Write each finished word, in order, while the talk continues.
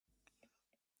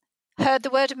Heard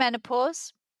the word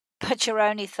menopause, but you're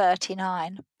only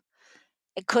 39.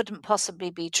 It couldn't possibly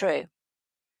be true.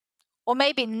 Or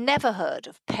maybe never heard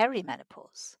of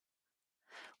perimenopause.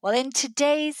 Well, in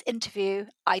today's interview,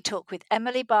 I talk with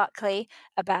Emily Barclay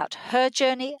about her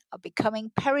journey of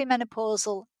becoming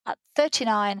perimenopausal at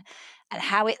 39 and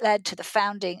how it led to the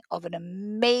founding of an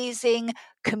amazing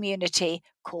community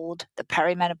called the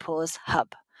Perimenopause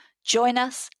Hub. Join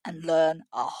us and learn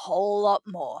a whole lot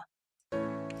more.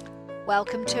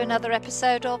 Welcome to another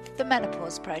episode of The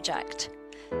Menopause Project.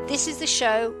 This is the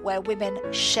show where women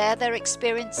share their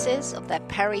experiences of their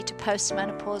peri to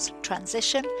postmenopause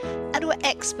transition and where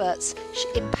experts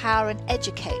empower and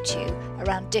educate you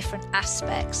around different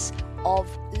aspects of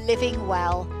living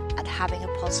well and having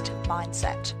a positive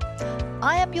mindset.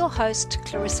 I am your host,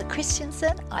 Clarissa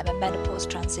Christensen. I'm a menopause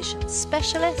transition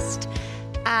specialist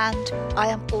and I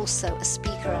am also a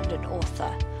speaker and an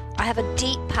author. I have a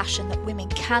deep passion that women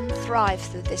can thrive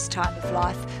through this time of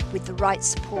life with the right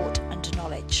support and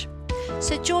knowledge.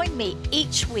 So join me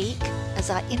each week as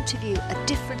I interview a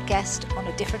different guest on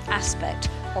a different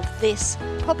aspect of this,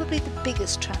 probably the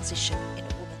biggest transition in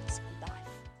a woman's life.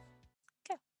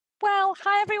 Okay. Well,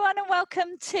 hi everyone and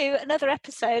welcome to another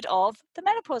episode of The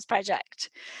Menopause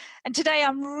Project. And today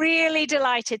I'm really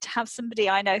delighted to have somebody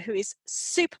I know who is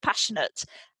super passionate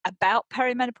about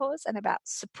perimenopause and about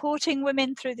supporting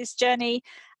women through this journey.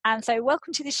 And so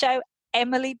welcome to the show,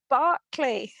 Emily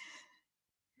Barclay.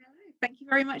 Hello. Thank you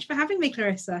very much for having me,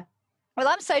 Clarissa. Well,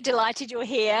 I'm so delighted you're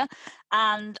here.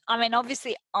 And I mean,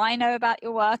 obviously, I know about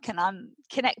your work and I'm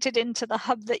connected into the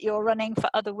hub that you're running for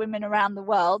other women around the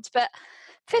world. But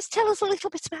first, tell us a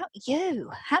little bit about you.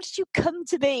 How did you come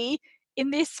to be in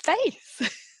this space?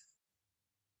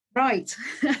 Right.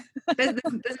 there's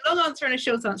a long answer and a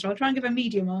short answer. I'll try and give a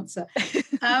medium answer.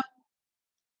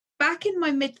 Back in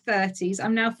my mid-30s,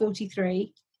 I'm now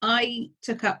 43, I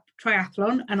took up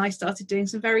triathlon and I started doing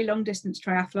some very long-distance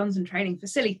triathlons and training for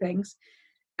silly things.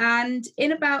 And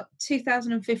in about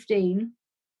 2015,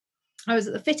 I was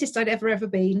at the fittest I'd ever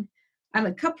been. And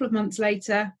a couple of months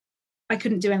later, I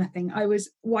couldn't do anything. I was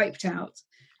wiped out.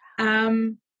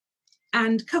 And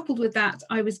coupled with that,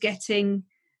 I was getting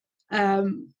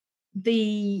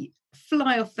the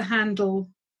fly off the handle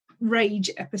rage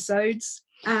episodes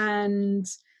and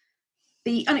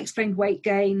the unexplained weight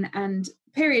gain and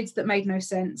periods that made no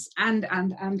sense and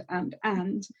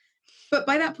but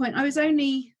by that point I was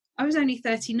only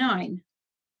 39,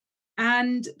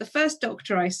 and the first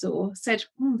doctor I saw said,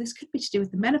 this could be to do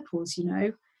with the menopause,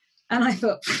 and I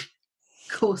thought, of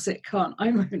course it can't.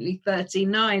 I'm only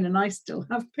 39 and I still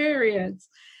have periods.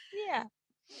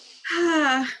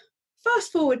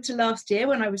 Fast forward to last year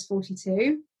when I was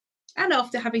 42, and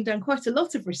after having done quite a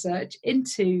lot of research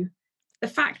into the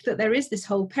fact that there is this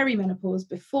whole perimenopause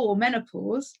before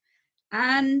menopause,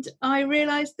 and I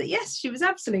realised that, yes, she was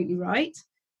absolutely right.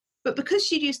 But because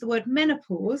she'd used the word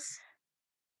menopause,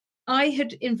 I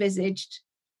had envisaged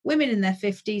women in their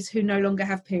 50s who no longer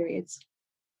have periods.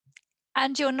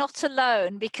 And you're not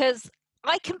alone, because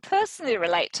I can personally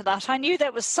relate to that. I knew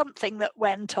there was something that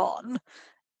went on,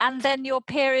 and then your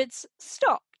periods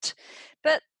stopped.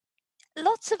 But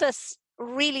lots of us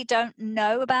really don't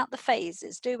know about the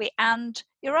phases, do we? And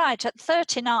you're right, at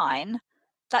 39,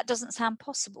 that doesn't sound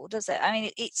possible, does it? I mean,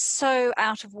 it's so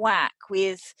out of whack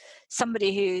with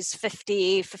somebody who's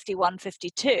 50, 51,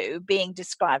 52 being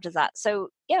described as that. So,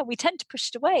 yeah, we tend to push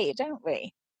it away, don't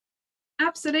we?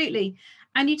 Absolutely.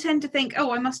 And you tend to think,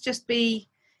 I must just be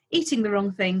eating the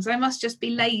wrong things. I must just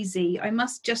be lazy. I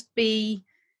must just be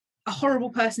a horrible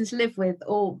person to live with,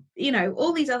 or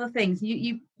all these other things.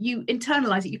 You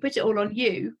internalize it, you put it all on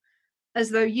you as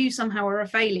though you somehow are a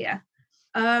failure,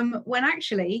 when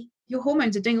actually your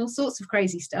hormones are doing all sorts of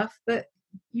crazy stuff that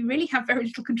you really have very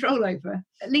little control over,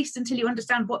 at least until you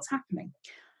understand what's happening.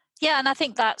 Yeah, and I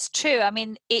think that's true. I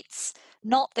mean, it's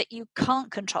not that you can't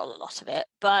control a lot of it,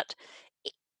 but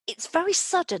it's very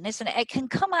sudden, isn't it? It can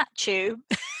come at you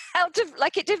out of,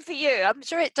 like it did for you. I'm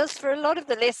sure it does for a lot of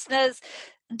the listeners,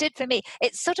 and did for me.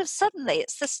 It's sort of suddenly,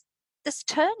 it's this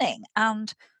turning,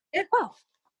 and yeah.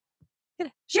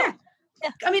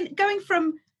 I mean, going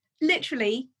from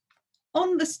literally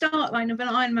on the start line of an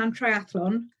Ironman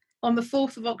triathlon on the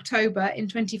 4th of October in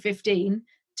 2015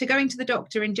 to going to the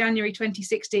doctor in January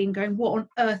 2016 going, what on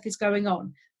earth is going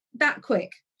on? That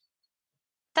quick.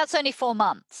 That's only 4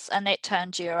 months and it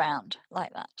turned you around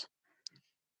like that.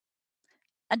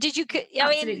 And did you,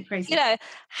 Absolutely crazy.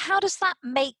 how did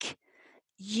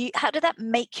that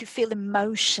make you feel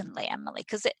emotionally, Emily?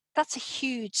 Because that's a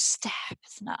huge step,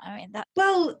 isn't it?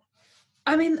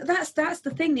 That's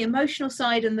the thing, the emotional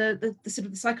side and the sort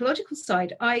of the psychological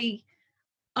side. I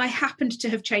I happened to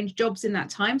have changed jobs in that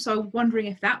time, so I was wondering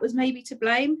if that was maybe to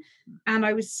blame. And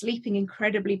I was sleeping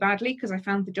incredibly badly because I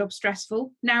found the job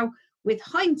stressful. Now, with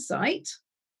hindsight,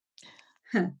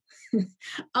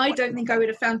 I don't think I would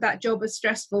have found that job as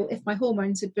stressful if my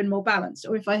hormones had been more balanced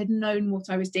or if I had known what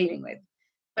I was dealing with.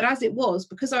 But as it was,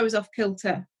 because I was off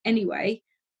kilter anyway,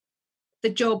 the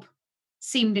job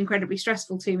seemed incredibly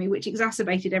stressful to me, which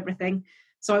exacerbated everything.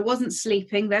 So I wasn't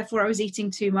sleeping, therefore I was eating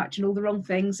too much and all the wrong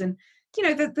things. And, you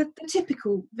know, the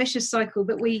typical vicious cycle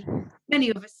that many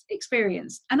of us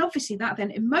experience. And obviously that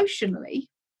then emotionally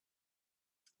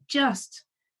just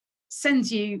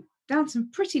sends you down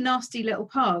some pretty nasty little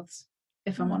paths,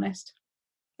 if I'm honest.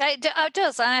 It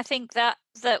does. And I think that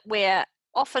we're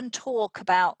often talk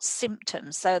about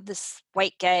symptoms. So this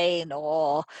weight gain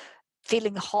or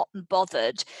feeling hot and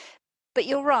bothered. But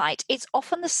you're right. It's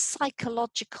often the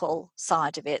psychological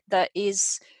side of it that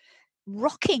is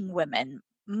rocking women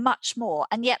much more.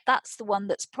 And yet that's the one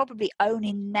that's probably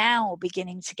only now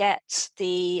beginning to get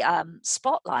the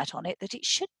spotlight on it that it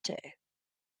should do.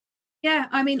 Yeah,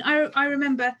 I mean, I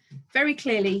remember very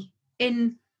clearly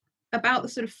in about the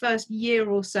sort of first year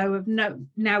or so of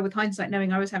now with hindsight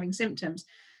knowing I was having symptoms,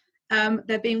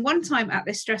 there being one time at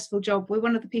this stressful job where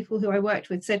one of the people who I worked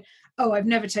with said, "Oh, I've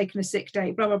never taken a sick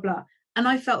day, blah, blah, blah." And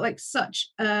I felt like such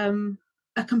a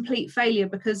complete failure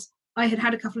because I had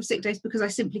had a couple of sick days because I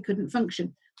simply couldn't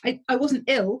function. I wasn't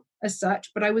ill as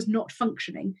such, but I was not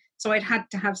functioning. So I'd had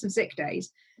to have some sick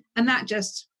days. And that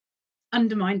just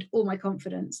undermined all my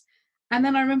confidence. And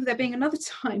then I remember there being another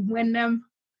time when,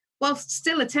 whilst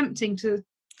still attempting to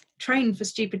train for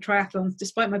stupid triathlons,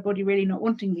 despite my body really not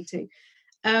wanting me to,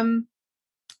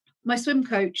 my swim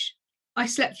coach, I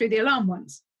slept through the alarm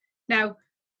once. Now,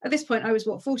 at this point, I was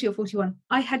 40 or 41.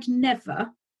 I had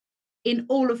never in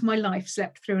all of my life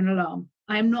slept through an alarm.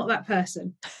 I am not that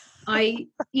person. I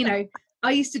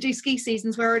used to do ski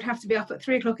seasons where I'd have to be up at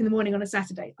 3 o'clock in the morning on a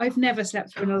Saturday. I've never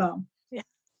slept through an alarm. Yeah.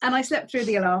 And I slept through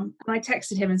the alarm and I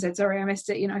texted him and said, "Sorry, I missed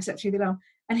it. I slept through the alarm."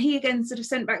 And he again sort of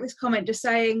sent back this comment just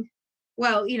saying,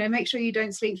 "Well, make sure you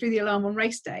don't sleep through the alarm on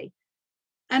race day."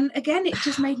 And again, it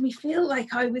just made me feel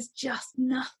like I was just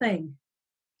nothing.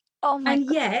 Oh my And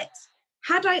God. yet,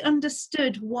 had I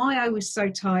understood why I was so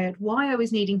tired, why I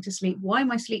was needing to sleep, why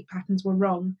my sleep patterns were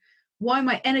wrong, why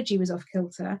my energy was off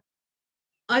kilter,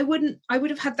 I would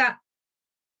have had that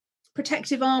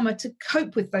protective armor to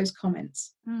cope with those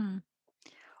comments.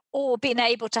 Or being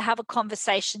able to have a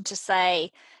conversation to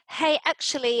say, "Hey,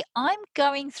 actually, I'm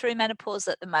going through menopause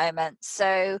at the moment,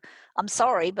 so I'm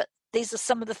sorry, but these are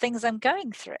some of the things I'm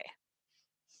going through."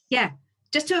 Yeah,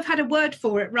 just to have had a word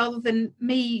for it rather than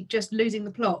me just losing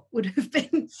the plot would have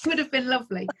been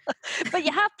lovely. But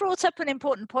you have brought up an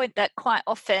important point that quite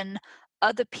often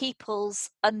other people's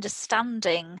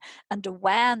understanding and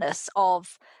awareness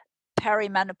of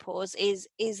perimenopause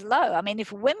is low. I mean,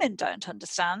 if women don't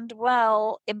understand,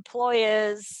 well,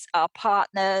 employers, our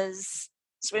partners,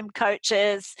 swim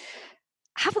coaches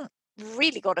haven't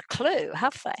really got a clue,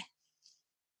 have they?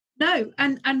 No,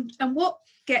 and what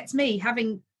gets me,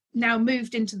 having now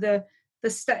moved into the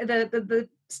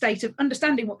state of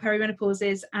understanding what perimenopause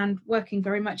is and working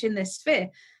very much in this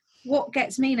sphere, what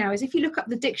gets me now is if you look up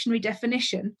the dictionary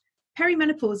definition,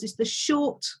 perimenopause is the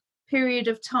short period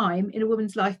of time in a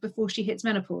woman's life before she hits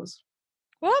menopause.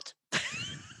 What?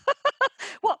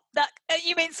 What?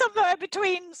 You mean somewhere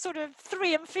between sort of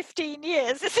 3 and 15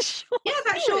 years? It's a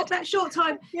short that short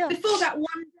time before that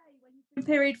one day when you've been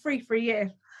period free for a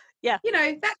year. Yeah.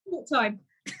 That short time.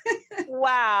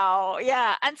 Wow.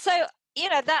 Yeah. And so,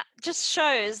 that just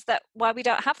shows that why we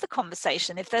don't have the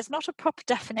conversation. If there's not a proper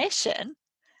definition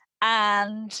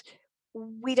and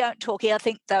we don't talk, I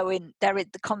think though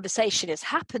the conversation is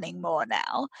happening more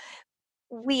now,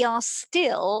 we are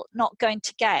still not going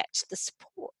to get the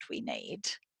support we need.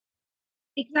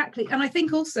 Exactly. And I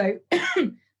think also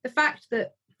the fact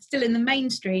that still in the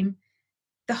mainstream,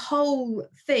 the whole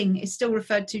thing is still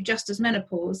referred to just as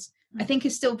menopause, I think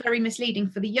is still very misleading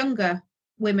for the younger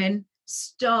women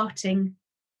starting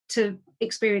to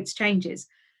experience changes.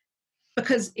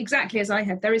 Because exactly as I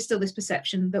had, there is still this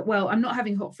perception that, well, I'm not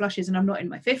having hot flushes and I'm not in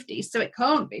my 50s, so it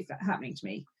can't be happening to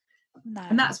me. No.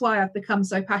 And that's why I've become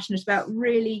so passionate about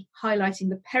really highlighting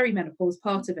the perimenopause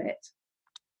part of it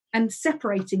and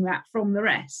separating that from the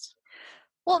rest.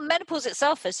 Well, menopause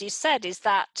itself, as you said, is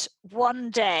that one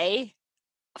day,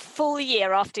 a full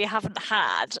year after you haven't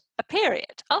had a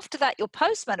period. After that, you're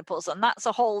postmenopausal, and that's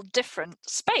a whole different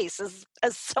space,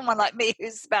 as someone like me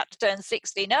who's about to turn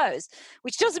 60 knows,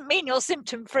 which doesn't mean you're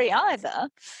symptom-free either,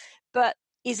 but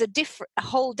is a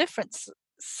whole different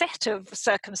set of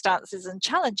circumstances and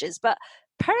challenges. But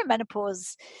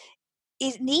perimenopause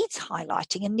it needs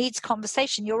highlighting and needs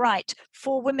conversation. You're right,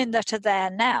 for women that are there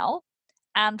now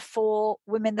and for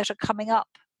women that are coming up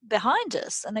behind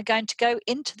us and are going to go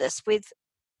into this with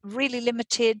really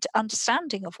limited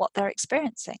understanding of what they're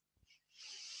experiencing.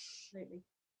 Absolutely.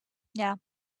 Yeah.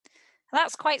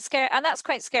 That's quite scary. And that's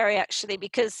quite scary, actually,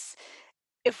 because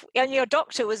and your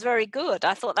doctor was very good.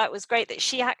 I thought that was great that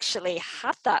she actually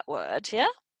had that word. Yeah.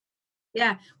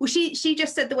 Yeah. Well, she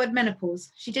just said the word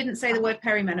menopause. She didn't say the word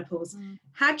perimenopause.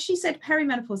 Had she said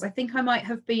perimenopause, I think I might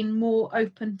have been more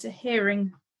open to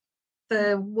hearing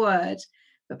the word.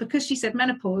 But because she said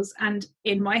menopause, and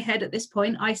in my head at this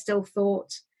point, I still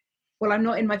thought, well, I'm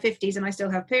not in my 50s and I still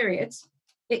have periods.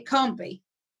 It can't be.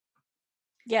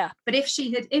 Yeah. But if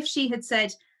she had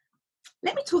said,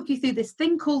 let me talk you through this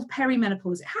thing called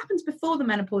perimenopause. It happens before the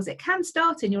menopause. It can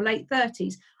start in your late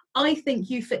 30s. I think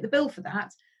you fit the bill for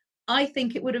that. I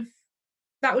think that would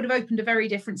have opened a very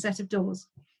different set of doors.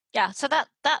 Yeah, so that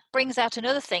brings out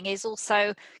another thing, is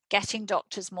also getting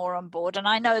doctors more on board. And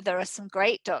I know there are some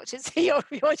great doctors. You're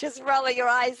just rolling your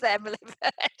eyes there,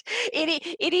 Melissa.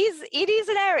 It is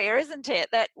an area, isn't it,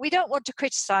 that we don't want to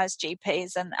criticise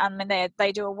GPs, and I mean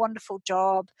they do a wonderful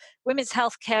job. Women's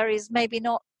healthcare is maybe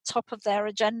not top of their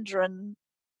agenda, and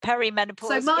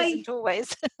perimenopause isn't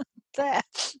always there.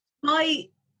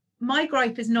 My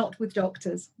gripe is not with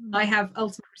doctors. I have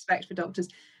ultimate respect for doctors.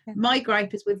 Yeah. My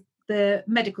gripe is with the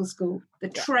medical school, the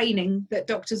training that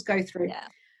doctors go through. Yeah.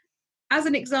 As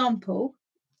an example,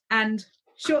 and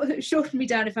shorten me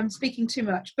down if I'm speaking too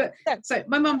much, but so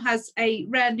my mum has a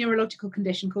rare neurological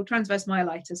condition called transverse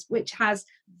myelitis, which has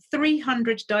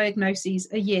 300 diagnoses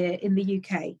a year in the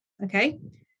UK. Okay.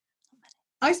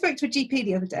 I spoke to a GP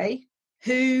the other day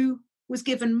who was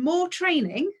given more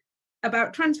training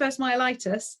about transverse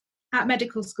myelitis at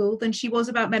medical school than she was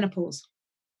about menopause.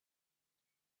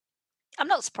 I'm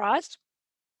not surprised.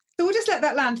 So we'll just let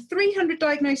that land. 300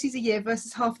 diagnoses a year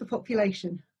versus half the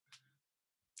population.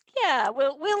 Yeah,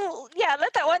 we'll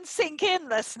let that one sink in,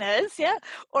 listeners. Yeah,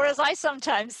 or as I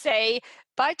sometimes say,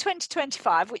 by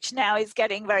 2025, which now is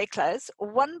getting very close,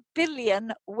 1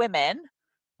 billion women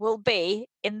will be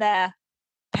in their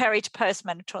peri to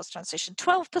postmenopause transition.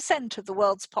 12% of the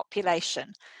world's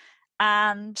population,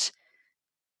 and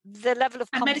the level of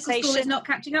and conversation. Medical school is not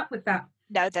catching up with that.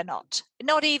 No, they're not.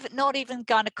 Not even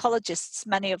gynecologists.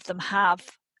 Many of them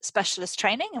have specialist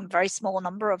training, and a very small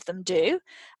number of them do.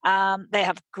 They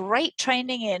have great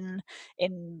training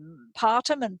in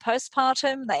partum and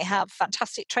postpartum. They have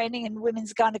fantastic training in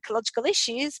women's gynecological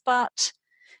issues, but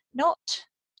not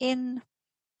in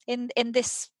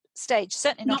this stage.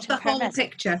 Certainly not the whole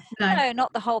picture. No,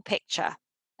 not the whole picture.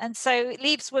 And so it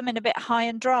leaves women a bit high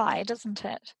and dry, doesn't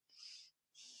it?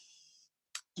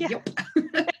 Yeah. Yep.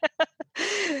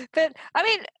 But I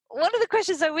mean, one of the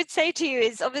questions I would say to you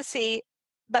is, obviously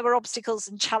there were obstacles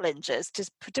and challenges,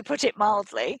 to put it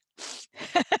mildly,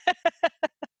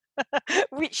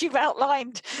 which you've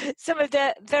outlined some of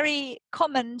the very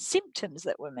common symptoms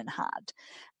that women had.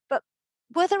 But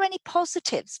were there any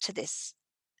positives to this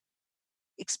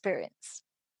experience?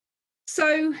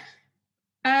 So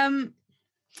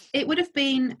it would have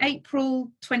been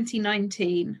April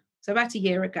 2019, so about a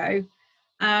year ago.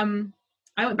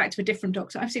 I went back to a different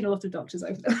doctor. I've seen a lot of doctors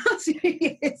over the last few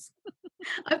years.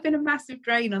 I've been a massive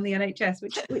drain on the NHS,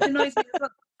 which annoys me as well.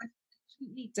 I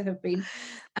shouldn't need to have been.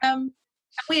 And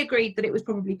we agreed that it was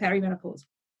probably perimenopause.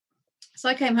 So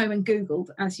I came home and Googled,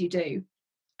 as you do,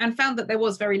 and found that there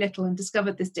was very little, and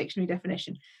discovered this dictionary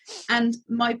definition. And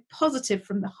my positive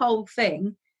from the whole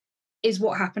thing is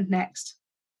what happened next,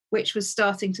 which was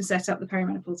starting to set up the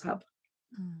Perimenopause Hub.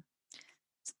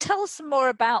 Tell us some more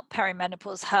about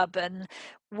Perimenopause Hub and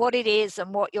what it is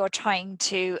and what you're trying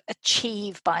to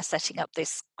achieve by setting up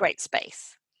this great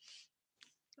space.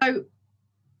 So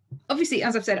obviously,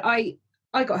 as I've said, I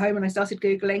got home and I started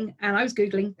Googling, and I was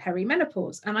Googling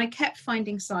perimenopause, and I kept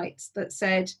finding sites that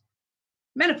said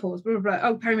menopause, blah, blah, blah.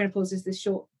 Oh, perimenopause is this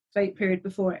short period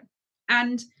before it.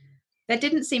 And there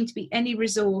didn't seem to be any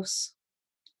resource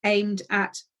aimed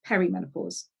at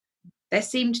perimenopause. There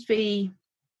seemed to be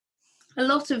a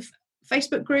lot of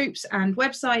Facebook groups and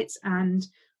websites and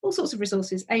all sorts of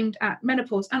resources aimed at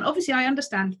menopause. And obviously I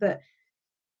understand that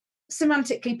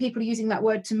semantically people are using that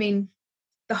word to mean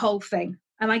the whole thing,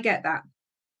 and I get that.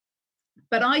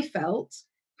 But I felt,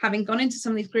 having gone into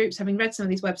some of these groups, having read some of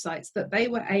these websites, that they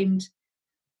were aimed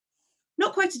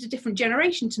not quite at a different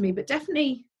generation to me, but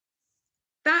definitely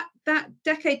that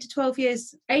decade to 12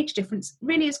 years age difference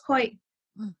really is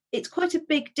it's quite a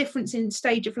big difference in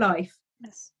stage of life.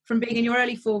 Yes. From being in your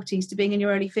early 40s to being in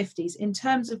your early 50s, in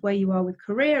terms of where you are with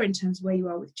career, in terms of where you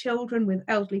are with children, with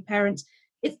elderly parents.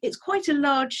 It's quite a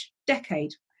large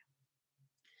decade.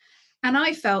 And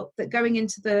I felt that going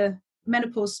into the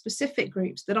menopause specific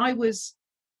groups, that I was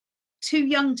too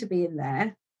young to be in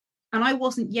there, and I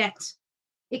wasn't yet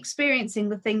experiencing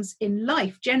the things in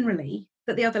life generally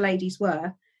that the other ladies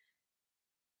were.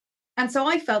 And so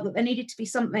I felt that there needed to be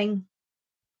something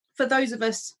for those of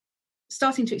us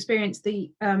starting to experience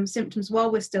the symptoms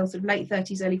while we're still sort of late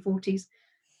 30s, early 40s,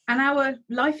 and our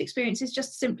life experience is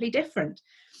just simply different.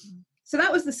 So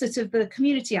that was the sort of the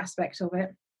community aspect of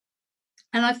it.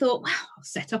 And I thought, wow, I'll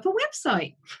set up a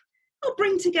website. I'll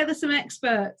bring together some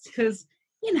experts because,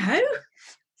 you know,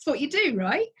 it's what you do,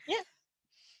 right?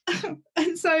 Yeah.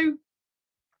 And so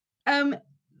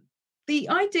the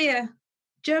idea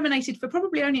germinated for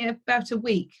probably only about a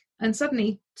week and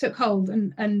suddenly took hold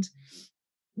and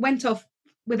went off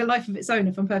with a life of its own,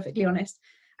 if I'm perfectly honest.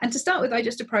 And to start with, I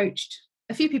just approached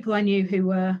a few people I knew who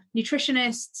were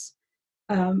nutritionists,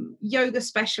 yoga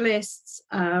specialists,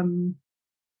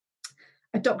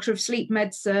 a doctor of sleep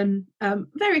medicine,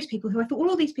 various people who I thought,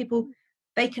 well, all these people,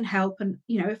 they can help. And,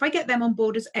 you know, if I get them on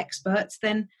board as experts,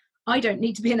 then I don't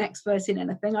need to be an expert in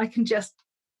anything. I can just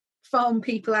farm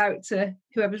people out to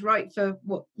whoever's right for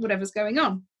whatever's going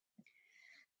on.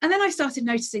 And then I started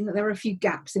noticing that there were a few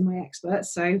gaps in my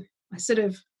experts. So I sort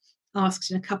of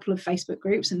asked in a couple of Facebook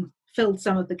groups and filled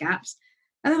some of the gaps.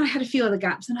 And then I had a few other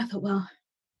gaps. And I thought, well,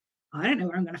 I don't know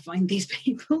where I'm going to find these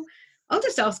people. I'll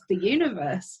just ask the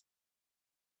universe.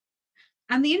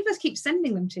 And the universe keeps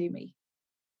sending them to me.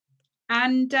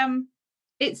 And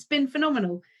it's been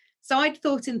phenomenal. So I'd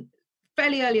thought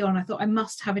fairly early on, I thought I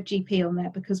must have a GP on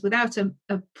there because without a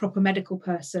proper medical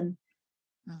person,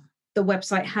 the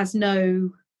website has no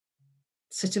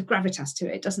sort of gravitas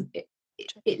to it.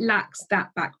 It lacks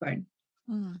that backbone.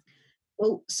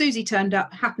 Well, Susie turned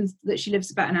up, happens that she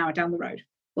lives about an hour down the road.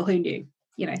 Well, who knew?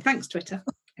 You know, thanks, Twitter.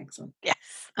 Excellent. Yes.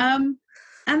 And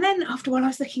then after a while I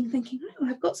was thinking, oh,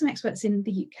 I've got some experts in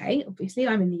the UK. Obviously,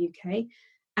 I'm in the UK.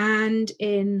 And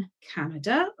in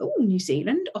Canada, New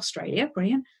Zealand, Australia,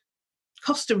 brilliant.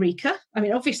 Costa Rica. I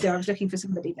mean, obviously, I was looking for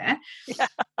somebody there. Yeah.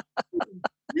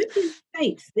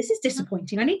 States. This is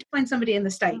disappointing. I need to find somebody in the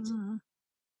States.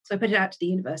 So I put it out to the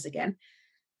universe again.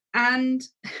 And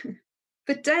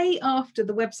the day after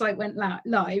the website went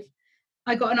live,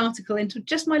 I got an article into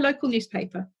just my local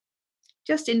newspaper,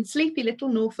 just in sleepy little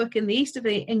Norfolk in the east of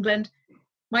England,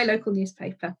 my local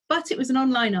newspaper. But it was an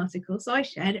online article, so I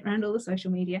shared it around all the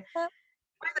social media.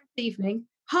 This evening,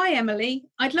 hi, Emily.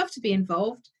 I'd love to be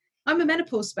involved. I'm a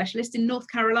menopause specialist in North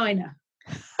Carolina.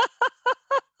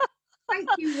 Thank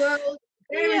you, world.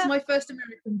 There is my first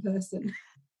American person.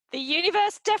 The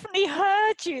universe definitely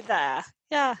heard you there.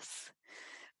 Yes.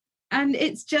 And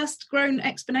it's just grown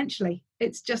exponentially.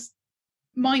 It's just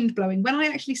mind-blowing. When I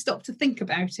actually stop to think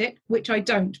about it, which I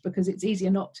don't because it's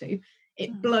easier not to,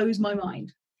 it blows my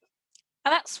mind.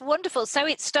 And that's wonderful. So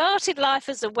it started life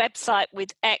as a website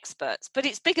with experts, but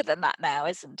it's bigger than that now,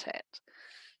 isn't it?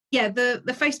 Yeah, the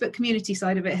Facebook community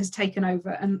side of it has taken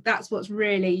over, and that's what's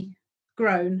really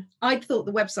grown. I'd thought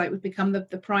the website would become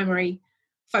the primary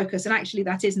focus, and actually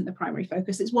that isn't the primary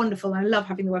focus. It's wonderful, and I love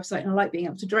having the website, and I like being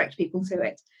able to direct people to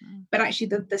it. But actually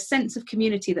the sense of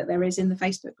community that there is in the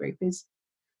Facebook group is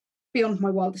beyond my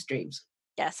wildest dreams.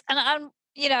 Yes, and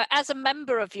you know, as a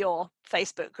member of your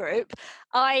Facebook group,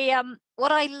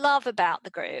 what I love about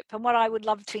the group, and what I would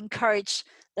love to encourage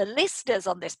the listeners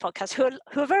on this podcast,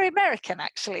 who are very American,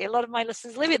 actually, a lot of my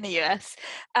listeners live in the US,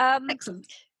 Excellent,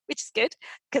 which is good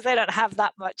because they don't have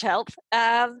that much help,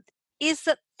 is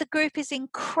that the group is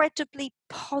incredibly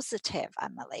positive,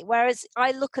 Emily. Whereas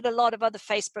I look at a lot of other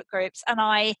Facebook groups and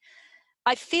I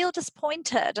feel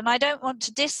disappointed, and I don't want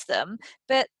to diss them,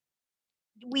 but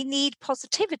we need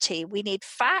positivity. We need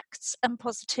facts and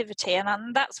positivity.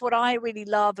 And that's what I really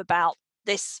love about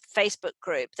this Facebook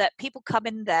group, that people come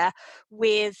in there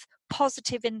with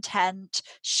positive intent,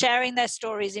 sharing their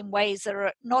stories in ways that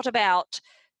are not about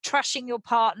trashing your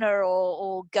partner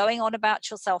or going on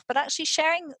about yourself, but actually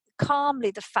sharing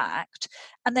calmly the fact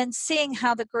and then seeing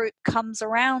how the group comes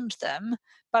around them,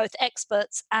 both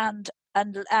experts and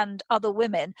other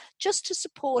women, just to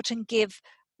support and give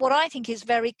what I think is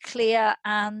very clear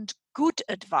and good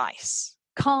advice,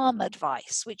 calm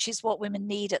advice, which is what women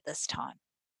need at this time.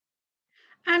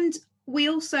 And we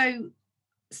also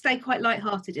stay quite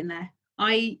lighthearted in there.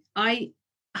 I'm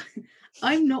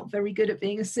not very good at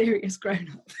being a serious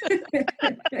grown-up.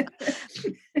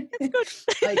 It's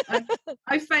good.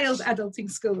 I failed adulting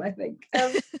school, I think.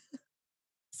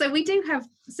 So we do have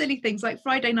silly things like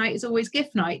Friday night is always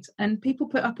gift night, and people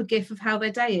put up a gif of how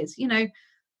their day is. You know,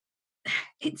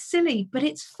 it's silly, but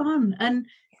it's fun. And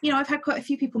I've had quite a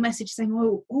few people message saying,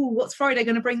 oh, what's Friday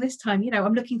going to bring this time?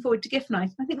 I'm looking forward to gift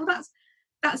night. I think, well,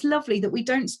 that's lovely that we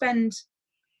don't spend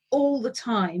all the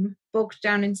time bogged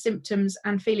down in symptoms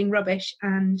and feeling rubbish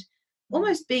and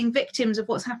almost being victims of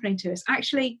what's happening to us.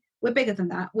 Actually, we're bigger than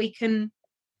that. We can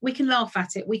laugh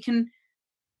at it. We can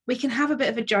have a bit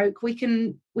of a joke. We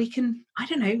can I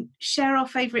don't know, share our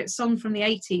favourite song from the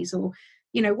 80s, or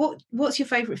what's your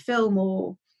favourite film,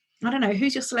 or I don't know,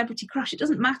 who's your celebrity crush. It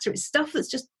doesn't matter. It's stuff that's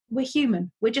just, we're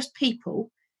human. We're just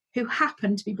people who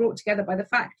happen to be brought together by the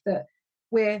fact that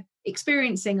we're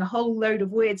experiencing a whole load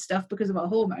of weird stuff because of our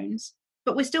hormones,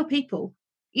 but we're still people.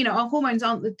 Our hormones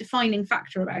aren't the defining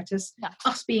factor about us. No.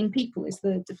 Us being people is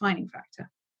the defining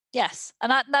factor. Yes,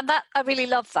 and that I really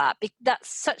love that. That's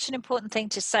such an important thing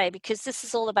to say, because this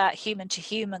is all about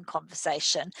human-to-human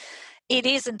conversation. It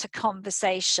isn't a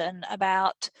conversation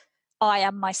about I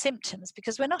am my symptoms,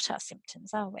 because we're not our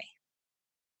symptoms, are we?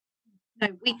 No,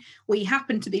 we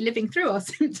happen to be living through our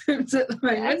symptoms at the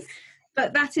moment, yes.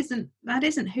 But that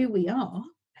isn't who we are.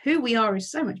 Who we are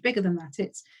is so much bigger than that.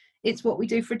 It's what we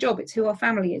do for a job. It's who our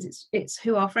family is. It's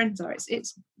who our friends are.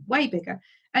 It's way bigger.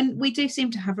 And we do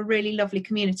seem to have a really lovely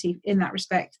community in that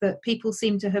respect, that people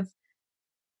seem to have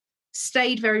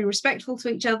stayed very respectful to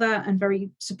each other and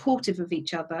very supportive of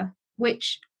each other,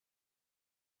 which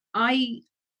I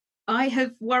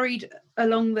have worried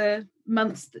along the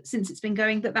months since it's been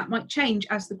going that might change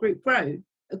as the group grew.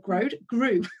 Grows.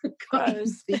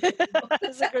 As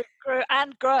the group grew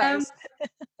and grows.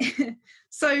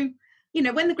 So,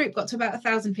 when the group got to about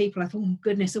 1,000 people, I thought, oh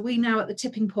goodness, are we now at the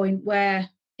tipping point where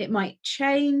it might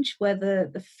change, where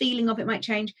the feeling of it might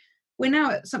change? We're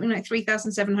now at something like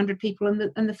 3,700 people,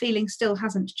 and the feeling still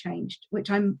hasn't changed,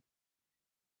 which I'm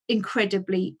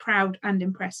incredibly proud and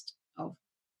impressed of.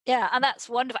 Yeah, and that's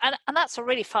wonderful. And that's a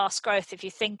really fast growth if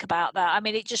you think about that. I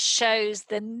mean, it just shows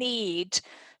the need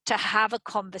to have a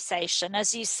conversation.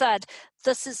 As you said,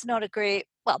 this is not a group,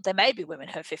 well, there may be women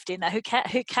who are 50 now, who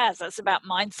cares? That's about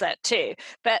mindset too.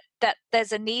 But that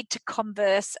there's a need to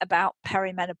converse about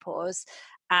perimenopause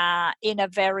in a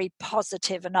very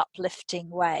positive and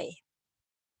uplifting way.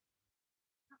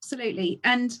 Absolutely.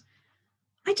 And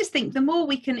I just think the more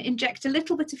we can inject a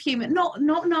little bit of humour, not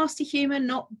nasty humour,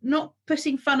 not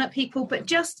putting fun at people, but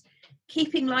just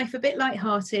keeping life a bit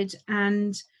lighthearted,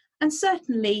 and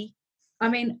certainly, I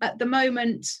mean, at the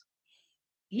moment,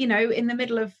 in the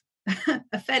middle of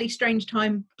a fairly strange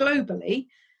time globally,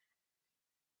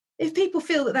 if people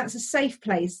feel that that's a safe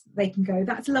place they can go,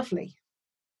 that's lovely.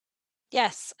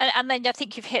 Yes, and then I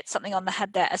think you've hit something on the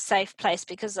head there, a safe place,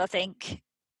 because I think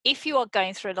if you are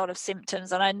going through a lot of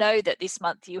symptoms, and I know that this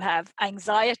month you have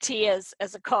anxiety as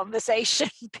a conversation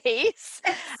piece,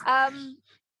 COVID-19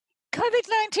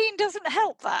 doesn't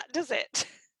help that, does it?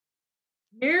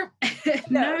 No,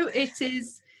 no, it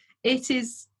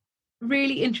is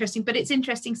really interesting, but it's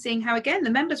interesting seeing how, again, the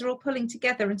members are all pulling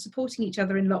together and supporting each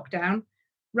other in lockdown,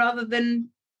 rather than,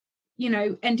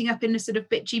 ending up in a sort of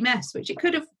bitchy mess, which it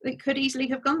could easily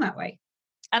have gone that way.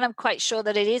 And I'm quite sure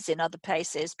that it is in other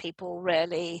places, people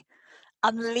really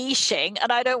unleashing,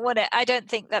 and I don't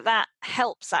think that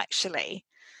helps actually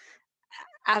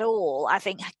at all. I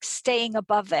think staying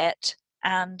above it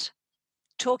and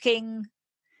talking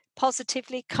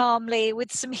positively, calmly,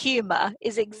 with some humour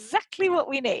is exactly what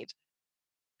we need.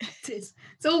 It is.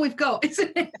 It's all we've got,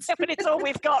 isn't it? But it's all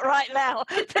we've got right now,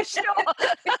 for sure.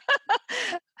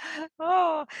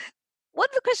 Oh. One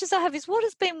of the questions I have is, what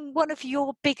has been one of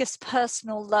your biggest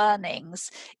personal learnings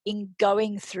in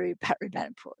going through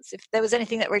perimenopause? If there was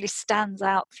anything that really stands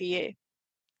out for you.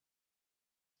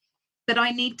 That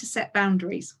I need to set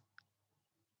boundaries.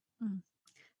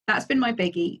 That's been my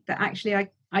biggie, that actually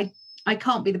I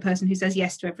can't be the person who says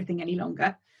yes to everything any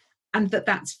longer, and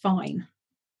that's fine.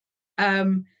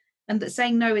 And that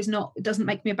saying no it doesn't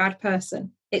make me a bad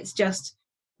person. It's just,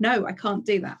 no, I can't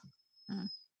do that.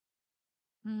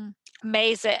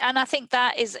 Amazing. And I think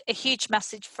that is a huge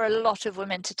message for a lot of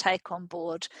women to take on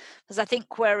board, because I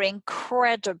think we're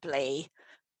incredibly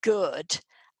good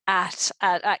at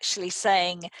actually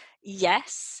saying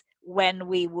yes when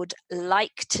we would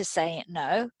like to say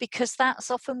no, because that's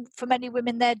often, for many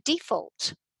women, their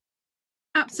default.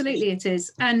 Absolutely it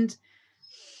is. And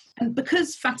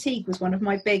because fatigue was one of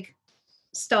my big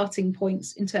starting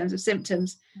points in terms of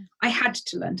symptoms, I had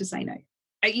to learn to say no.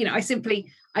 I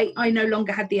no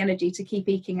longer had the energy to keep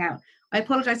eking out. I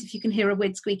apologise if you can hear a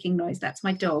weird squeaking noise. That's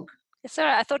my dog. It's all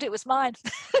right. I thought it was mine.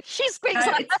 She squeaks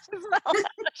like that as well.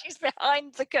 She's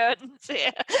behind the curtains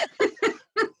here.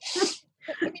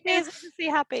 It is to see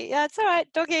happy. Yeah, it's all right,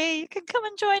 doggy. You can come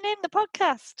and join in the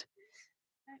podcast.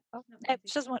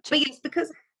 She doesn't want to. But yes,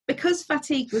 because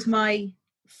fatigue was my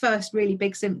first really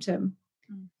big symptom,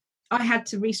 I had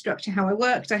to restructure how I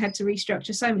worked. I had to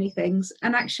restructure so many things.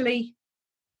 And actually,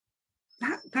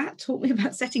 that taught me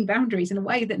about setting boundaries in a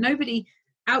way that nobody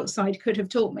outside could have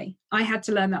taught me. I had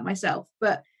to learn that myself.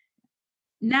 But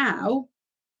now,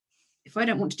 if I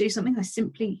don't want to do something, I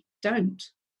simply don't,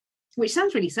 which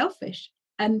sounds really selfish.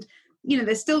 And, you know,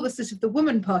 there's still the sort of the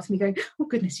woman part of me going, oh,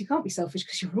 goodness, you can't be selfish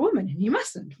because you're a woman and you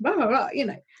mustn't, blah, blah, blah, you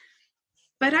know.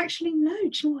 But actually, no, do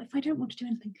you know what? If I don't want to do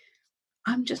anything,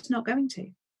 I'm just not going to.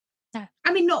 No.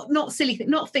 I mean, not silly,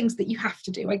 not things that you have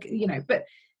to do, like, you know, but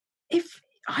if,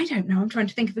 I don't know, I'm trying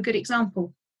to think of a good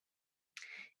example.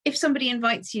 If somebody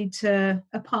invites you to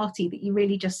a party that you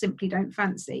really just simply don't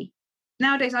fancy,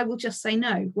 nowadays I will just say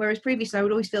no. Whereas previously I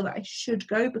would always feel that I should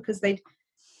go because they'd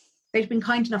been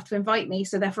kind enough to invite me,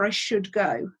 so therefore I should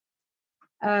go.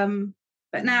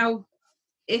 But now,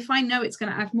 if I know it's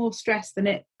going to add more stress than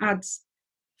it adds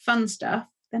fun stuff,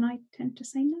 then I tend to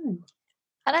say no.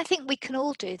 And I think we can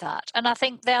all do that. And I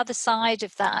think the other side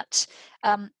of that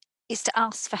is to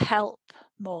ask for help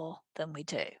more than we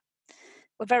do.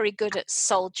 We're very good at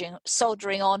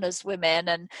soldering on as women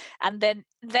and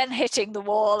then hitting the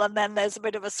wall, and then there's a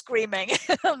bit of a screaming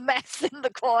mess in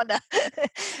the corner.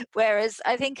 Whereas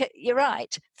I think you're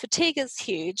right, fatigue is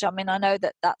huge. I mean, I know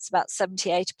that's about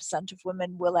 70-80% of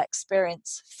women will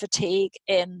experience fatigue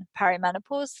in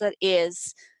perimenopause. That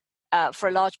is, for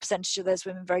a large percentage of those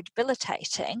women, very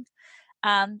debilitating.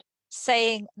 And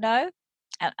saying no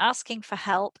and asking for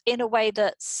help in a way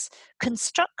that's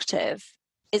constructive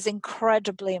is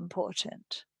incredibly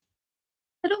important.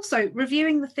 But also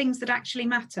reviewing the things that actually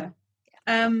matter.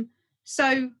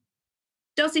 So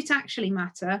does it actually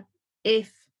matter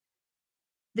if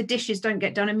the dishes don't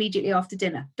get done immediately after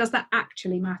dinner? Does that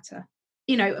actually matter?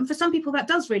 You know, and for some people that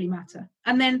does really matter.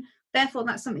 And then therefore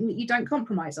that's something that you don't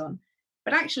compromise on.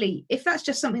 But actually, if that's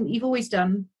just something that you've always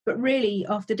done, but really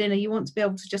after dinner you want to be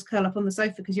able to just curl up on the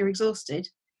sofa because you're exhausted,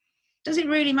 does it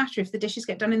really matter if the dishes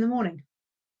get done in the morning?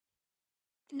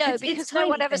 No, because no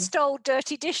one ever stole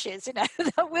dirty dishes, you know.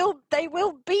 They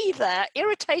will be there,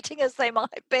 irritating as they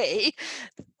might be,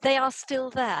 they are still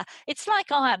there. It's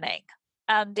like ironing.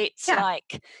 And it's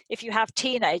like, if you have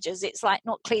teenagers, it's like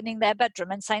not cleaning their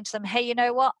bedroom and saying to them, hey, you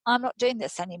know what, I'm not doing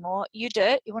this anymore. You do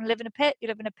it. You want to live in a pit? You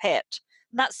live in a pit.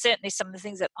 And that's certainly some of the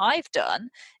things that I've done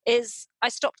is I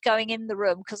stopped going in the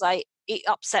room because it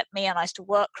upset me and I used to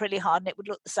work really hard and it would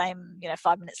look the same,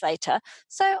 5 minutes later.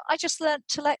 So I just learned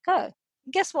to let go.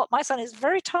 And guess what? My son is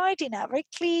very tidy now, very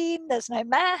clean. There's no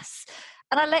mess.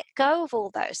 And I let go of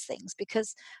all those things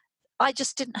because I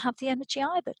just didn't have the energy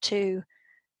either to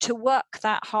work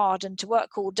that hard and to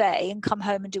work all day and come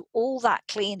home and do all that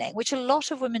cleaning, which a lot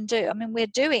of women do. I mean, we're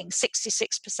doing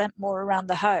 66% more around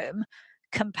the home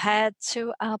compared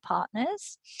to our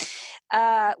partners,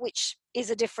 which is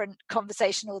a different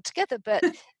conversation altogether. But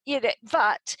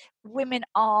but women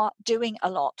are doing a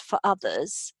lot for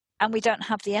others, and we don't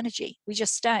have the energy. We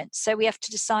just don't. So we have to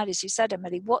decide, as you said,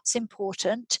 Emily, what's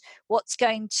important, what's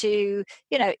going to,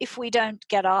 if we don't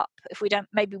get up,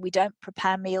 maybe we don't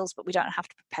prepare meals, but we don't have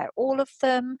to prepare all of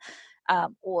them,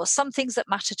 or some things that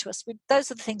matter to us. Those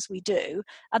are the things we do,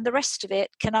 and the rest of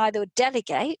it can either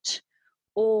delegate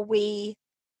or we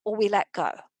let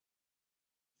go.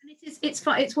 And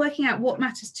it's working out what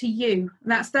matters to you.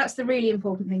 That's the really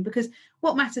important thing, because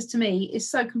what matters to me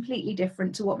is so completely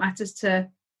different to what matters to,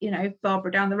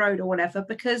 Barbara down the road or whatever,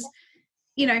 because,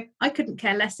 I couldn't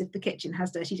care less if the kitchen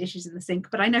has dirty dishes in the sink,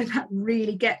 but I know that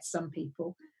really gets some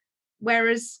people.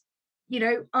 Whereas,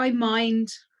 I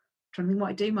mind, I'm trying to think what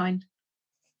I do mind.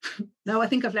 No, I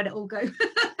think I've let it all go.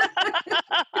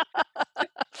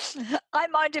 I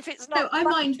mind if it's not. No, I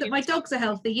mind that my dogs are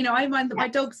healthy. I mind that my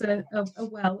dogs are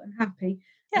well and happy.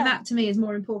 Yeah. And that to me is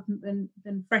more important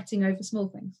than fretting over small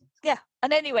things. Yeah.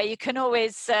 And anyway, you can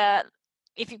always,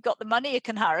 if you've got the money, you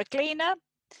can hire a cleaner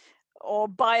or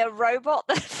buy a robot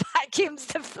that vacuums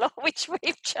the floor, which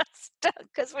we've just done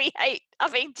because we hate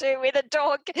having to, with a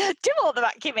dog, do all the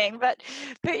vacuuming. But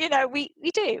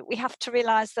we do. We have to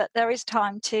realise that there is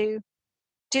time to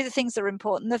do the things that are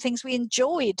important, the things we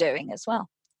enjoy doing as well.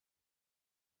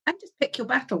 And just pick your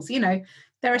battles. There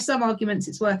are some arguments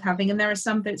it's worth having, and there are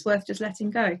some that it's worth just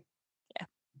letting go. Yeah,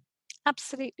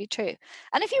 absolutely true.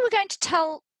 And if you were going to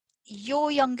tell your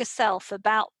younger self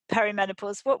about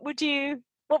perimenopause, what would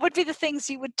be the things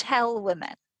you would tell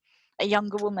women, a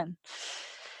younger woman?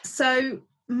 So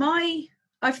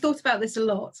I've thought about this a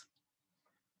lot.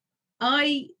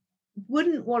 I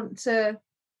wouldn't want to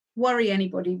worry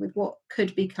anybody with what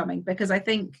could be coming, because I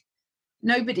think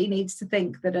nobody needs to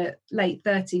think that at late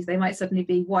 30s they might suddenly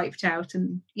be wiped out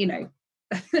and,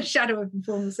 a shadow of their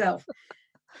former self.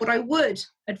 What I would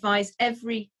advise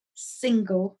every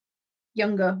single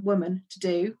younger woman to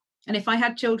do, and if I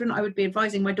had children, I would be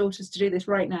advising my daughters to do this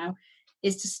right now,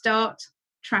 is to start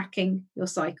tracking your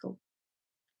cycle.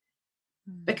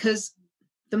 Because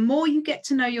the more you get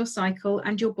to know your cycle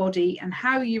and your body and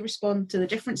how you respond to the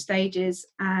different stages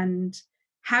and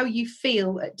how you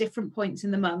feel at different points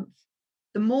in the month,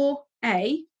 the more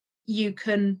you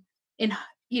can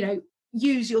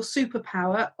use your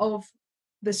superpower of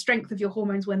the strength of your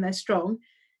hormones when they're strong,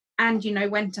 and you know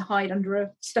when to hide under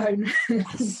a stone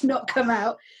and not come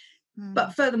out.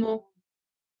 But furthermore,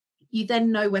 you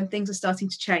then know when things are starting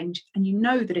to change, and you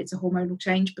know that it's a hormonal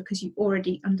change because you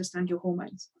already understand your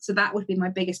hormones. So that would be my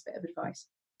biggest bit of advice.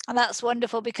 And that's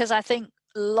wonderful, because I think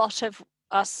a lot of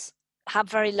us have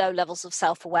very low levels of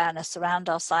self-awareness around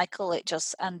our cycle.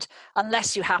 And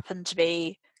unless you happen to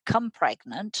become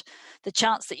pregnant, the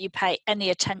chance that you pay any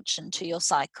attention to your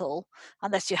cycle,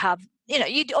 unless you have,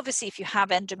 obviously if you have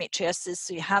endometriosis,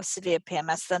 so you have severe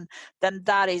PMS, then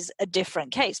that is a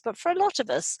different case. But for a lot of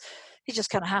us, it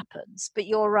just kind of happens. But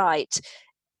you're right,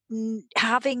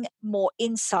 having more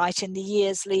insight in the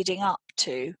years leading up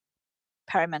to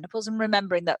perimenopause, and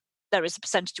remembering that there is a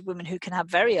percentage of women who can have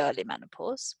very early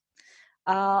menopause,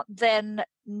 then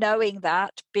knowing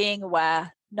that, being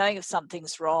aware, knowing if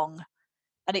something's wrong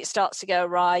and it starts to go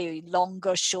awry,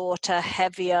 longer, shorter,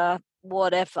 heavier,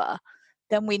 whatever,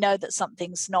 then we know that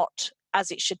something's not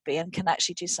as it should be and can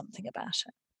actually do something about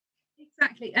it.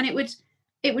 Exactly. And it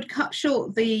would cut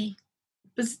short the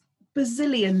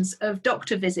bazillions of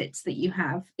doctor visits that you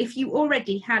have if you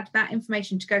already had that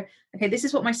information to go, okay, this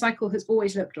is what my cycle has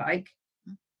always looked like,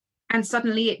 and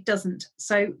suddenly it doesn't.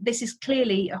 So this is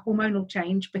clearly a hormonal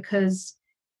change because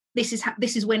this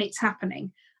is when it's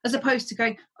happening, as opposed to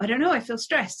going, I don't know, I feel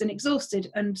stressed and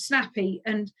exhausted and snappy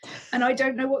and I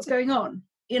don't know what's going on.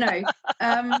 That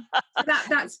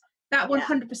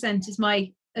 100% is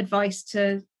my advice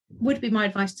would be my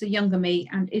advice to younger me,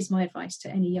 and is my advice to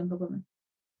any younger woman.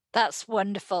 That's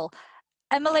wonderful.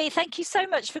 Emily, thank you so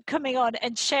much for coming on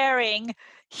and sharing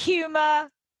humour,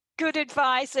 good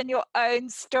advice, and your own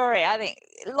story. I think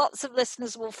lots of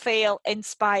listeners will feel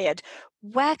inspired.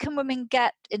 Where can women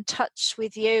get in touch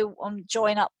with you and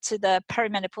join up to the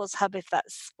Perimenopause Hub if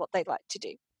that's what they'd like to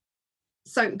do?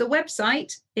 So the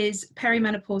website is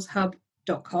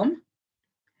perimenopausehub.com.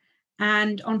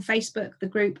 And on Facebook, the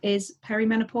group is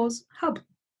Perimenopause Hub.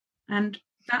 And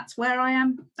that's where I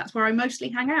am. That's where I mostly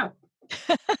hang out.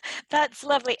 That's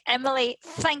lovely. Emily,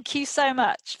 thank you so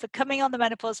much for coming on the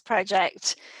Menopause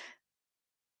Project.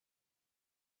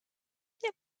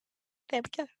 Yep, there we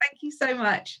go. Thank you so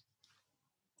much.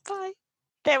 Bye.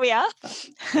 There we are.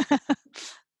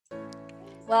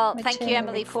 Well, thank you,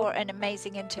 Emily, for an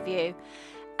amazing interview.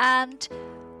 And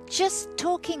just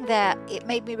talking there, it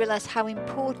made me realise how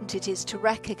important it is to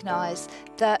recognise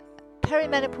that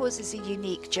perimenopause is a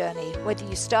unique journey, whether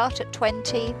you start at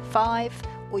 25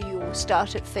 or you will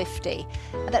start at 50,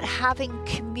 and that having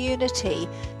community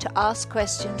to ask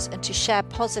questions and to share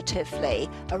positively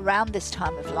around this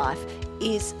time of life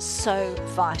is so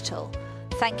vital.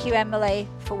 Thank you, Emily,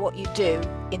 for what you do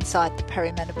inside the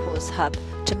Perimenopause Hub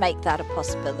to make that a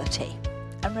possibility.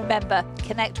 And remember,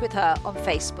 connect with her on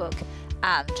Facebook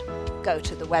and go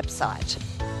to the website.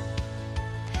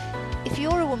 If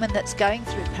you're a woman that's going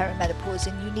through perimenopause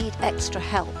and you need extra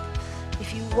help,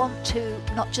 if you want to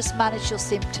not just manage your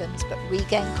symptoms but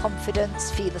regain confidence,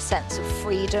 feel a sense of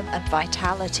freedom and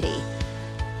vitality,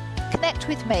 connect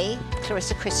with me,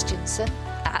 Clarissa Christensen,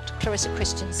 at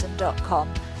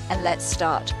clarissachristensen.com, and let's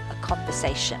start a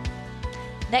conversation.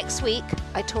 Next week,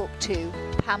 I talk to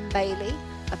Pam Bailey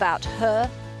about her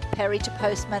peri to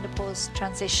postmenopause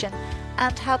transition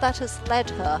and how that has led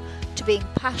her to being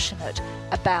passionate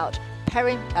about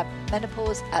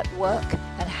perimenopause at work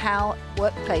and how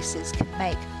workplaces can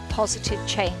make positive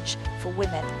change for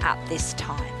women at this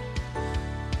time.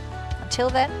 Until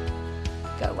then,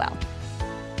 go well.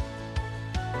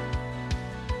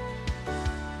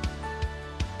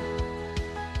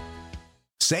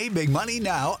 Save big money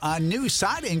now on new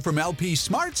siding from LP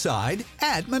SmartSide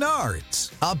at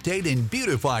Menards. Update and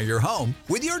beautify your home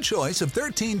with your choice of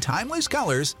 13 timeless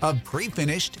colors of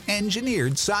pre-finished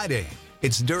engineered siding.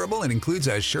 It's durable and includes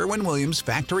a Sherwin-Williams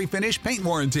factory finish paint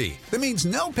warranty that means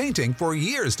no painting for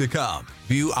years to come.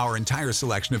 View our entire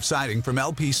selection of siding from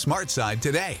LP SmartSide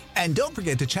today. And don't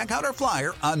forget to check out our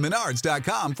flyer on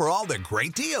Menards.com for all the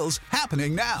great deals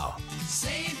happening now.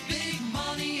 Save big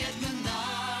money at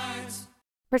Menards.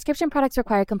 Prescription products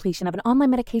require completion of an online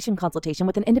medication consultation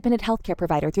with an independent healthcare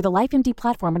provider through the LifeMD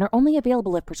platform and are only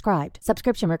available if prescribed.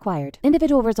 Subscription required.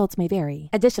 Individual results may vary.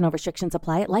 Additional restrictions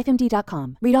apply at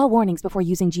lifemd.com. Read all warnings before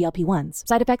using GLP-1s.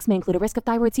 Side effects may include a risk of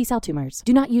thyroid C-cell tumors.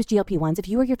 Do not use GLP-1s if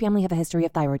you or your family have a history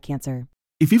of thyroid cancer.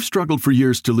 If you've struggled for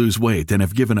years to lose weight and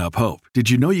have given up hope, did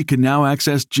you know you can now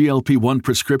access GLP-1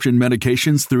 prescription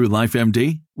medications through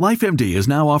LifeMD? LifeMD is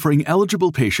now offering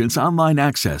eligible patients online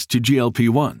access to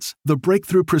GLP-1s, the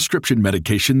breakthrough prescription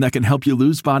medication that can help you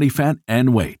lose body fat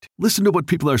and weight. Listen to what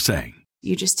people are saying.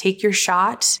 You just take your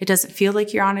shot. It doesn't feel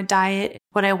like you're on a diet.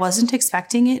 What I wasn't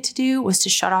expecting it to do was to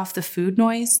shut off the food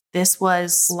noise. This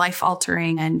was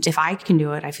life-altering, and if I can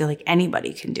do it, I feel like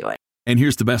anybody can do it. And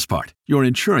here's the best part. Your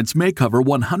insurance may cover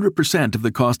 100% of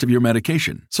the cost of your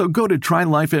medication. So go to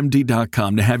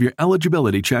TryLifeMD.com to have your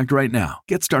eligibility checked right now.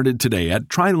 Get started today at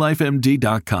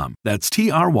TryLifeMD.com. That's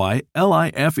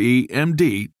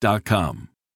TryLifeMD.com.